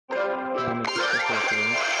I make a special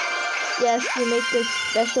appearance? Yes, you make a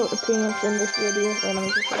special appearance in this video. Wait, let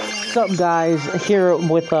me just say What's up, guys? Here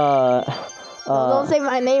with don't say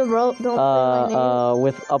my name, bro. Don't say my name.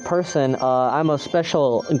 with a person. I'm a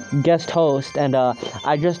special guest host, and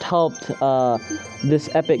I just helped this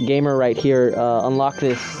epic gamer right here unlock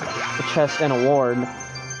this chest and award.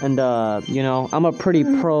 And you know, I'm a pretty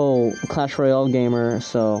pro Clash Royale gamer,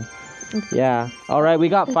 so yeah. All right, we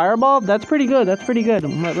got Fireball. That's pretty good. That's pretty good.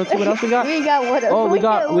 Let's see what else we got. We got what? Oh,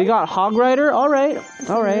 we got Hog Rider. All right.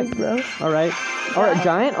 All right. Bro. All right.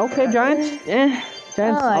 Giant. Okay, Giants.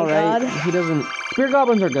 Giants. Oh my all right. God. He doesn't. Spear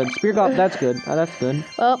Goblins are good. That's good. That's good.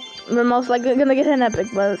 Well, we're most likely gonna get an epic,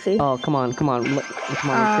 but let's see. Oh, come on. Come on. Let's get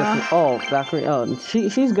some. Oh, Valkyrie. Oh,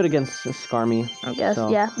 she's good against Skarmy. I guess. So.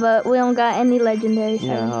 Yeah, but we don't got any legendary.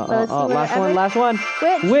 Yeah. Last one.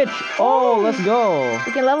 Witch. Oh, let's go.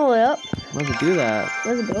 We can level it up. Let's do that.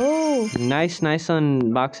 Let's go. Nice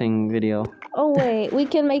unboxing video. Oh wait, we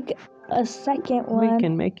can make a second one. We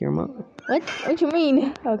can make your mom. What you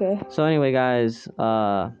mean? Okay. So anyway, guys,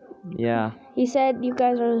 yeah. He said you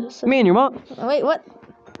guys are. Me and your mom. Wait, what?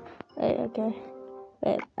 Wait, okay.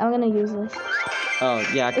 Wait, I'm gonna use this. Oh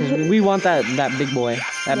yeah, because we want that big boy,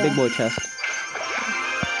 big boy chest.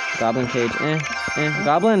 Goblin cage,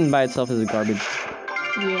 Goblin by itself is garbage.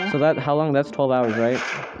 Yeah. So how long? That's 12 hours, right?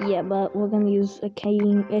 Yeah, but we're gonna use a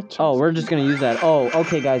chest. Oh, we're just gonna use that. Oh,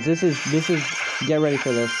 okay, guys. This is. Get ready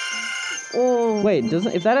for this. Oh. Wait,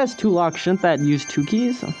 if that has 2 locks, shouldn't that use 2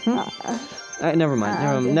 keys? Never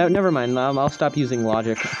mind. Never mind. I'll stop using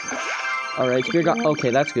logic. All right, Spear Goblin. Okay,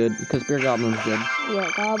 that's good because Spear Goblin's good. Yeah,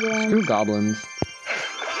 goblins. Screw goblins.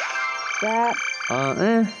 That.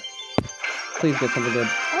 Please get something good.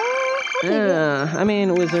 I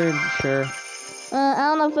mean, wizard, sure. I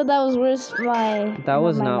don't know if that was worth my. That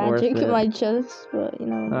was not worth it. My chest, but you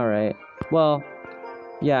know. All right. Well,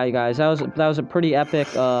 yeah, you guys, that was a pretty epic.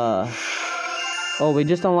 Oh, we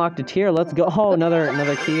just unlocked a tier. Let's go. Oh,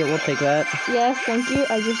 another key. We'll take that. Yes, thank you.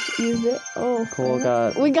 I just used it. Oh, cool.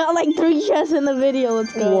 We got like 3 chests in the video.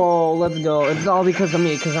 Let's go. Whoa, let's go. It's all because of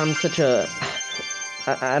me, because I'm such a.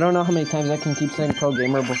 I don't know how many times I can keep saying pro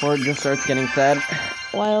gamer before it just starts getting sad.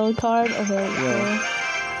 Wild card. Okay. Yeah.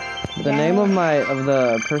 The name of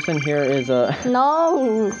the person here is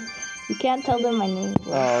No, you can't tell them my name.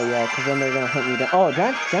 Bro. Oh yeah, because then they're gonna hunt me down. Oh,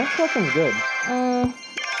 Giant's weapon's good.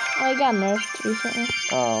 Well, he got nerfed recently.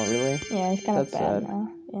 Oh really? Yeah, he's kind of bad sad.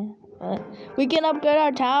 now. Yeah. But we can upgrade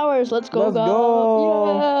our towers. Let's go. Let's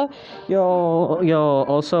go. Yeah. Yo.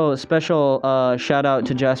 Also, special shout out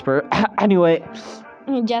to Jasper. Anyway.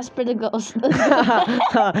 Jasper the ghost.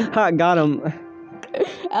 Got him.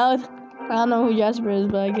 I don't know who Jasper is,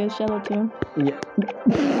 but I guess shout out to him. Yeah.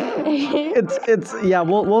 it's yeah.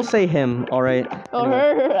 We'll say him. All right. Or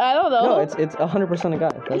her. I don't know. No, it's 100% a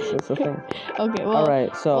guy. That's the thing. Okay. Well. All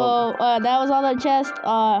right. So. Well, that was all the chest.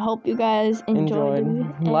 I hope you guys enjoyed.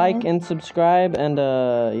 Like and subscribe and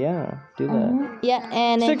yeah, do that. Yeah,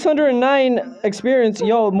 and 609 experience.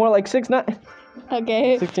 Yo, more like 69.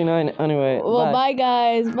 Okay. 69. Anyway. Well, bye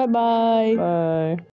guys. Bye. Bye.